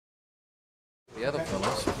The other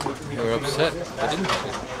fellows were upset. They didn't have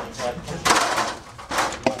it.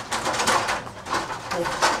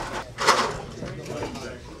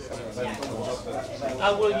 I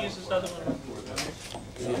will use this other one.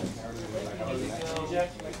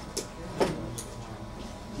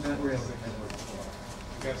 Not really.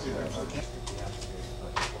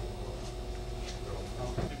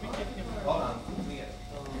 Hold on.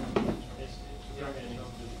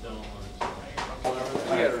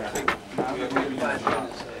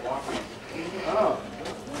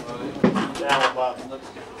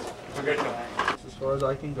 As far as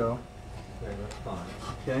I can go.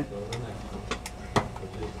 Okay.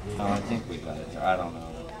 Oh, I think we got it. I don't know.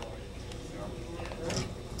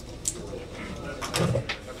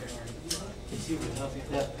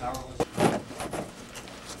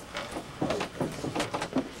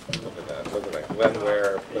 Look at that. Look at that.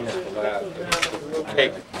 Glenware, that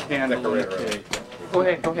cake decorator. Go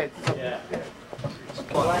ahead, go ahead. Yeah.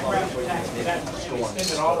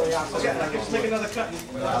 Just make another cut.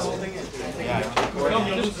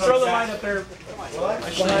 Just throw the line up there.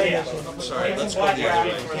 Sorry, let's go the other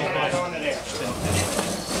way.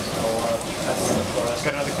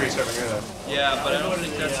 Got another crease over here though. Yeah, but I don't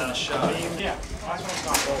think that's in the shot. Yeah.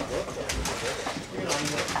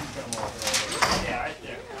 Yeah, right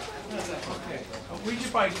there. Okay. We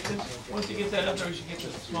should probably get this, once you get that up there, we should get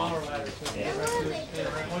the smaller ladder.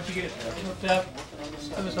 Once you get it hooked up,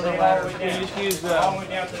 give us another ladder. We just use all the way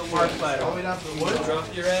down to the mark ladder. All the way down to the wood.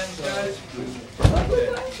 Drop your end, guys.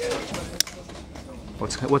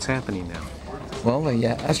 What's happening now? Well, the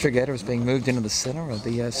astrogator is being moved into the center of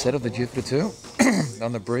the set of the Jupiter 2,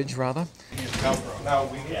 on the bridge rather. Now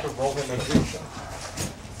we need to roll in the grease.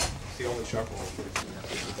 It's the only sharp roll.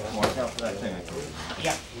 Watch out for that thing.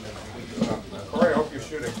 Yeah. Corey, I hope you're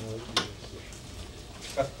shooting.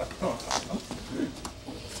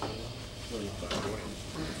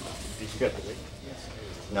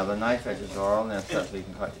 Now the knife edges are all in that stuff so you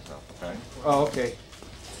can cut yourself, okay? Oh, okay.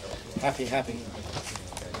 Happy.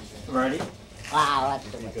 Ready? Wow, that's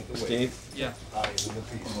good. Steve? Yeah.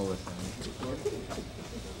 Come over with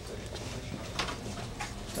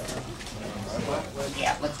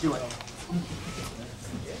Yeah, let's do it.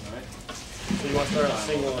 So you want to start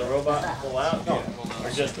singling the robot and pull out? No. Or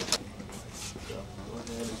just the...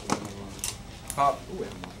 Pop.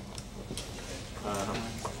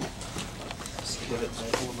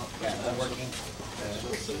 Yeah, they're working.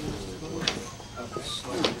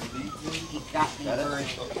 He got me bird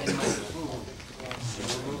in my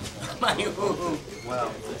hoo-hoo. My hoo-hoo. Well,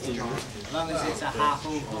 As long as it's a half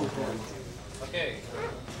hoo-hoo. Okay.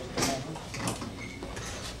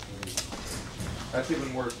 That's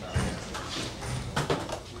even worse now.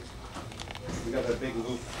 We got that big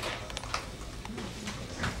loop.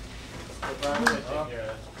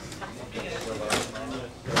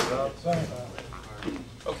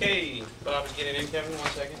 Okay, Bob's getting in, Kevin,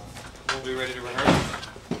 1 second. We'll be ready to rehearse.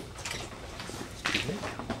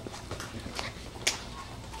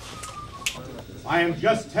 I am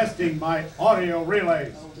just testing my audio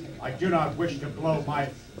relays. I do not wish to blow my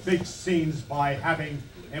big scenes by having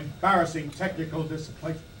embarrassing technical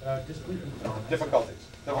difficulties. I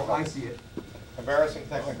see it. Embarrassing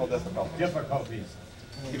technical difficulties. Difficulties.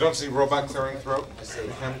 You don't see robot clearing throat?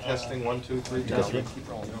 Chem testing, 1, 2, 3, testing.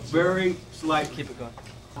 Very slight. Keep it going.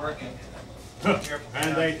 Working.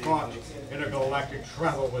 And they thought intergalactic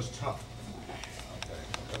travel was tough.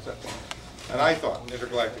 That's it. And I thought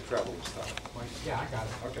intergalactic travel was tough. Yeah, I got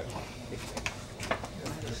it. Okay.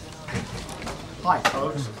 Hi,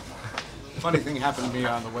 folks. Funny thing happened to me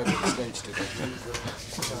on the way to the stage today.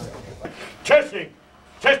 Testing!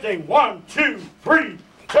 Testing! 1, 2, 3,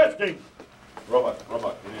 testing! Robot, what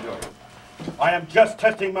are you doing? I am just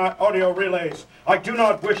testing my audio relays. I do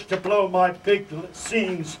not wish to blow my big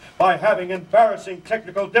scenes by having embarrassing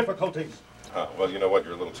technical difficulties. Well, you know what?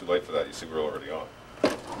 You're a little too late for that. You see, we're already on.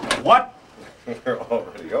 What? We're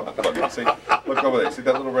already on. Look, see, look over there. See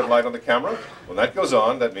that little red light on the camera? When that goes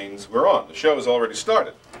on, that means we're on. The show has already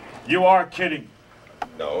started. You are kidding.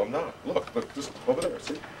 No, I'm not. Look, just over there.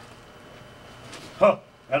 See? Huh.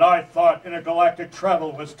 And I thought intergalactic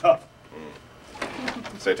travel was tough.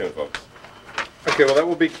 Stay tuned, folks. Okay, well, that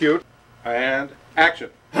will be cute. And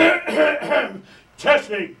action.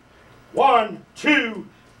 Testing. 1, 2,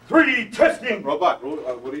 3, testing. Robot,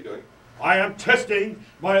 what are you doing? I am testing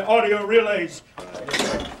my audio relays.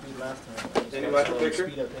 Any last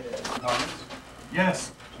picture?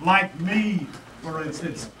 Yes, like me, for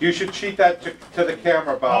instance. You should cheat that to the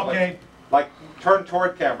camera, Bob. Okay. Like turn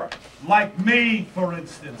toward camera. Like me, for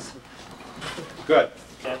instance. Good.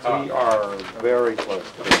 We are very close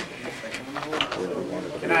to it.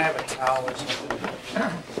 Can I have a towel or something?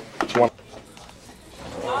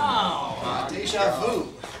 Wow, deja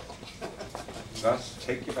vu. Thus,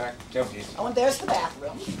 take you back. Don't you? Oh, and there's the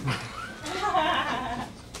bathroom.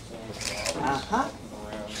 Uh-huh.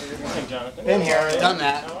 Hey, Jonathan. Been here, done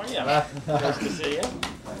that. How are you? Nice to see you.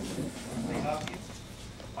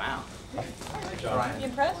 Wow. You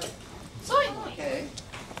impressed? Okay.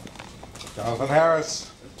 Jonathan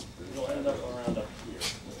Harris. You'll end up around up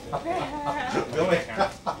Billy.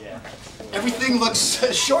 Everything looks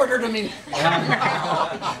shorter to me.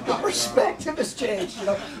 The perspective has changed. You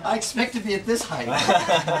know, I expect to be at this height.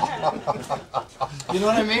 You know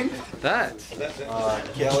what I mean? That.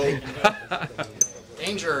 Kelly.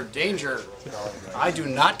 Danger, danger. I do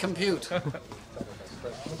not compute.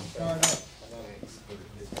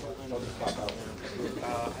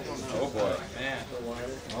 Oh boy.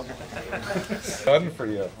 Done for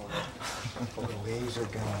you. Laser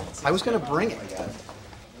guns. I was going to bring it.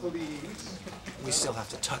 We still have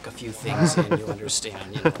to tuck a few things in, you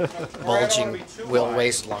understand. You know, bulging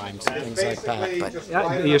waistlines and things like that. But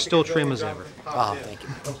Yeah, you're still trim as ever. oh, thank you.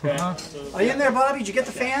 Are you in there, Bobby? Did you get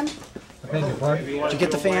the fan? Thank you, bud. Did you get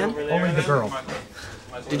the fan? Only the girl.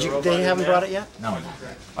 Did you? They haven't brought it yet? No.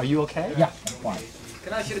 Are you okay? Yeah, I'm fine.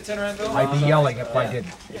 Can I ask you to turn around, Bill? I'd be yelling if I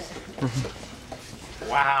didn't.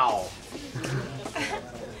 Wow.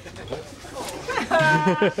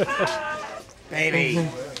 Baby.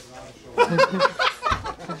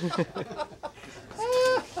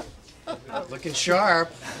 Looking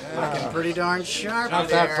sharp. Looking pretty darn sharp. Not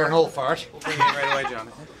there. bad for an old fart. We'll bring you in right away,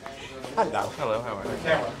 Jonathan. Hello. Hello, how are you?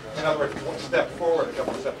 Camera. In other words, one step forward, a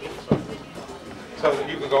couple steps. So that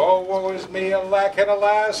you can go, oh, woe is me, a lack and a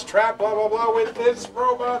last trap, blah, blah, blah, with this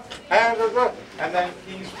robot, and then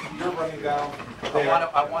you're running down there.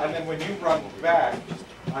 And then when you run back,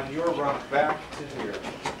 on your run back to here,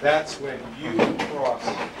 that's when you cross.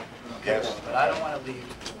 Yes. But I don't want to leave.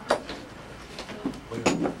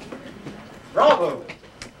 Bravo!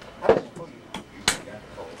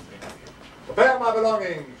 Prepare my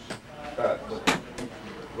belongings.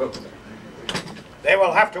 They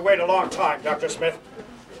will have to wait a long time, Dr. Smith.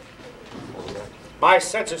 My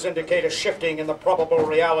senses indicate a shifting in the probable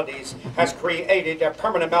realities has created a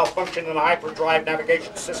permanent malfunction in the hyperdrive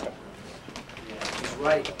navigation system. He's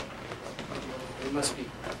right. There must be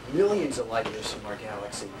millions of light years from our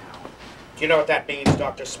galaxy now. Do you know what that means,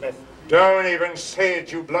 Dr. Smith? Don't even say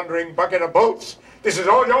it, you blundering bucket of bolts. This is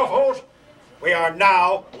all your fault. We are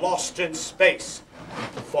now lost in space.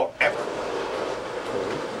 Forever.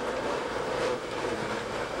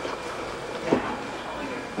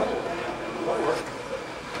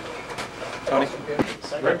 Tony?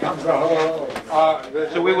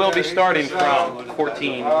 So we will be starting from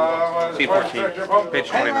 14, scene 14, page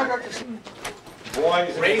 29. Boys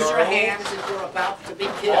and Raise your girls, hands if you're about to be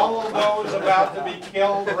killed. all of those about to be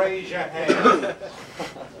killed, raise your hand.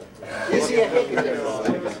 Is he a hickey?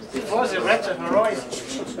 Was it Rex and Royce?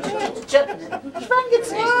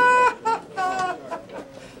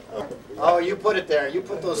 Oh, you put it there. You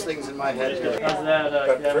put those things in my head. How's that, That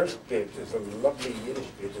Kevin? first bit is a lovely Yiddish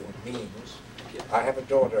bit, and it means, I have a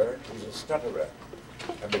daughter who's a stutterer.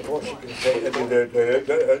 And before she can say,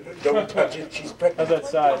 don't touch it, she's How's pregnant. that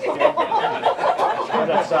size, Kevin? How's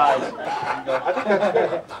that size? I think that's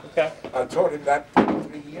good. Okay. I taught him that 3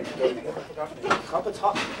 years ago, he never forgot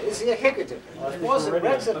it. Is he a hickey? Was it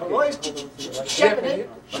Rex and Royce?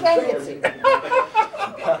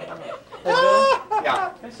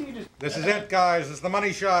 Yeah. I see you just. This is it, guys. This is the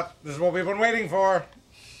money shot. This is what we've been waiting for.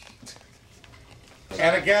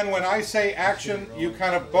 And again, when I say action, you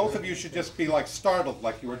kind of, both of you should just be like startled,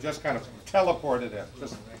 like you were just kind of teleported in.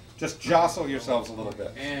 Just jostle yourselves a little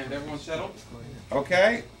bit. And everyone settled?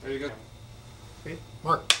 Okay? There you go.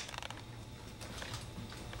 Mark.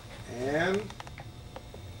 And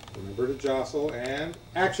remember to jostle and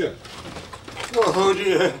action. Oh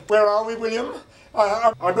dear. Where are we, William?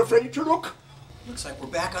 I'm afraid to look. Looks like we're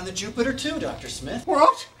back on the Jupiter too, Dr. Smith.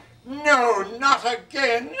 What? No, not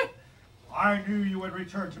again. I knew you would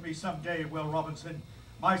return to me someday, Will Robinson.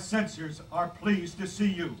 My sensors are pleased to see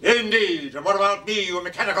you. Indeed. And what about me, you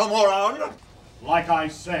mechanical moron? Like I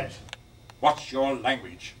said. What's your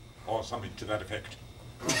language? Or something to that effect.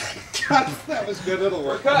 That was good, it'll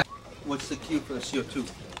work. What's the cue for the CO2?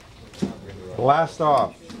 Blast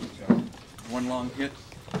off. One long hit?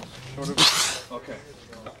 Sort of? Okay.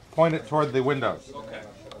 Point it toward the windows. Okay.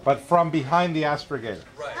 But from behind the astrogator.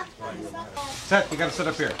 Right. Set, you gotta sit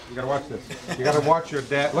up here. You gotta watch this. You gotta watch your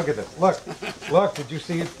dad. Look at this. Look. Look, did you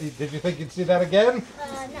see it? Did you think you'd see that again?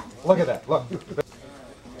 No. Look at that. Look.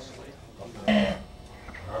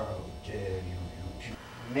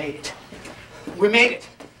 Made it. We made it.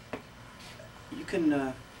 You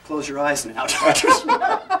can close your eyes now, Dr. Smith.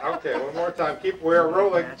 Okay, one more time. We're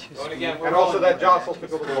rolling. And also that jostle's to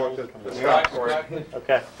go along to stop for it.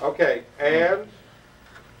 Okay. Okay, and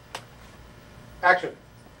action.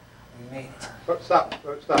 We made it. But stop.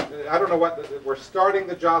 I don't know what, we're starting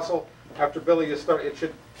the jostle after Billy is starting. It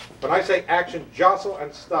should, when I say action, jostle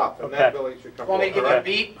and stop, and then Billy should come Want me to give you forward, a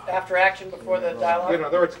beat after action before the dialogue? in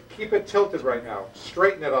other words, keep it tilted right now.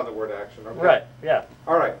 Straighten it on the word action, okay? Right, yeah.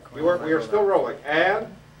 All right, we are still rolling. And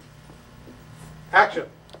action.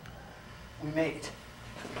 We made it.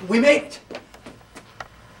 We made it.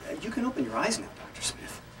 You can open your eyes now, Dr.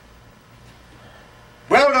 Smith.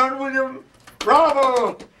 Well done, William.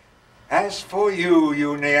 Bravo! As for you,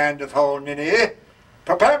 you Neanderthal ninny,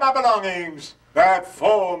 prepare my belongings. That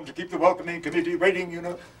form to keep the welcoming committee waiting, you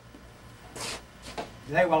know.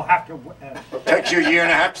 They will have to... Takes you a year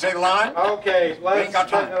and a half to say the line. Okay, let's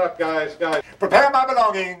tighten it up, guys. Prepare my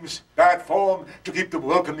belongings. That form to keep the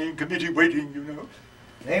welcoming committee waiting, you know.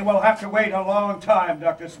 They will have to wait a long time,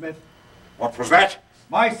 Dr. Smith. What was that?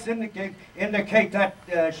 My syndicate indicate that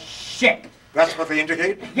shit. That's what they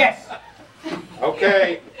indicate? Yes.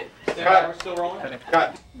 Okay. Cut. We're still rolling?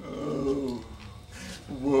 Cut. Oh,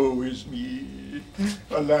 woe is me.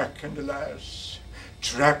 Alack and alas.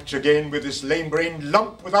 Trapped again with this lame-brained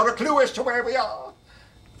lump without a clue as to where we are.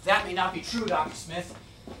 That may not be true, Dr. Smith.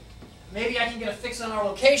 Maybe I can get a fix on our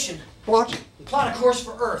location. What? And plot a course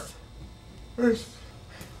for Earth. Earth?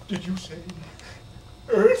 Did you say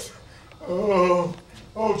Earth? Oh,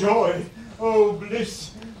 oh joy, oh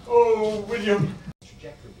bliss, oh William.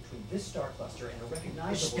 Trajectory between this star cluster and a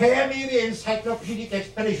recognizable... Spare me the encyclopedic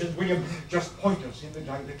explanations, William. Just point us in the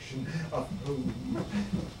direction of home.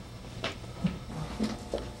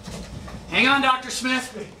 Hang on, Dr.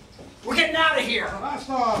 Smith. We're getting out of here. Last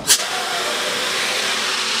off.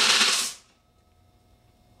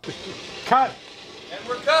 Cut. And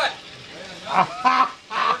we're cut.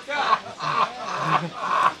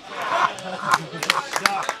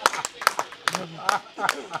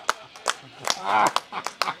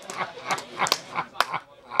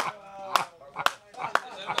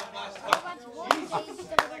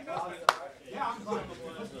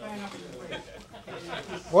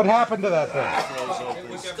 What happened to that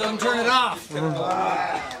thing? Doesn't turn it off.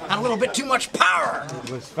 Had a little bit too much power.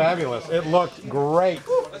 It was fabulous. It looked great.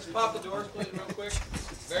 Let's pop the doors, please, real quick.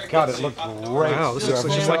 God, it looked great. Wow, this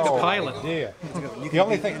looks just like the pilot. Yeah. The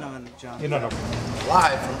only thing, you know,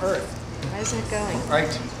 Live from Earth. How's it going? Right.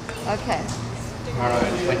 Okay. All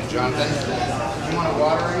right. Thank you, Jonathan. Do you want a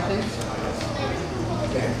water or anything?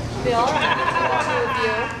 Okay. Bill, two of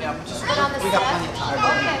you. Yeah, just Put on the we got plenty of time.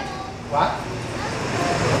 Okay. What?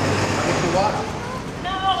 I'll get you water.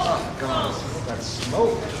 No. Oh, God. that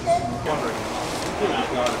smoke.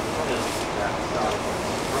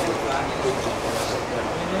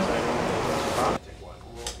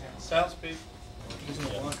 Sound speed.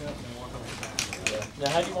 Now,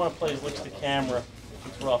 how do you want to play? Looks the camera. If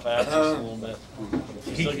it's rough axis a little bit.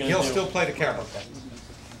 He'll still play to camera.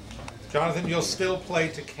 Jonathan, you'll still play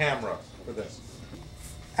to camera for this.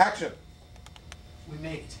 Action. We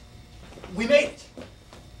made it. We made it.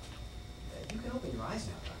 You can open your eyes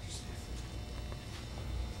now, Dr. Smith.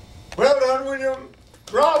 Well done, William.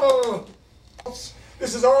 Bravo.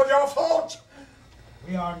 This is all your fault.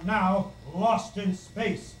 We are now lost in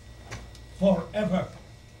space forever.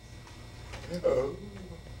 Oh,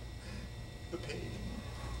 the pain.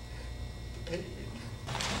 The pain.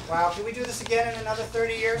 Wow, can we do this again in another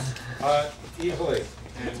 30 years? Easily.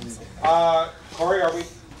 Corey, are we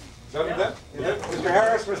done with that? Yeah. Mr.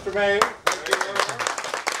 Harris, Mr. May.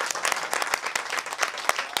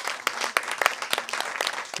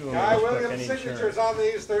 Guy Williams' signatures on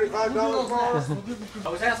these, $35 more. I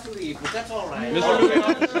was asked to leave, but that's all right.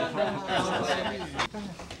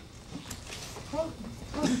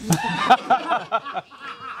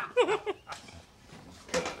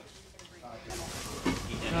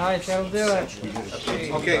 All right, that'll do it.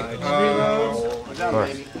 Okay. We're done,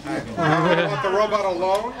 baby. You want the robot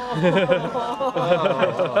alone?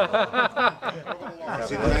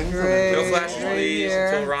 No flashes, please,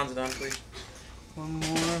 until Ron's done, please. One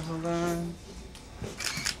more, hold on.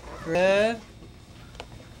 Good.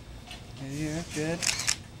 Right here, good.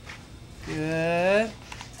 Good.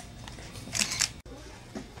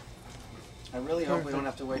 I really hope we don't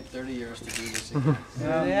have to wait 30 years to do this again.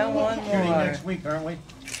 Yeah, one Shooting more. next week, aren't we?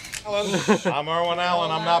 I'm Erwin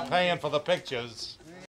Allen. I'm not paying for the pictures.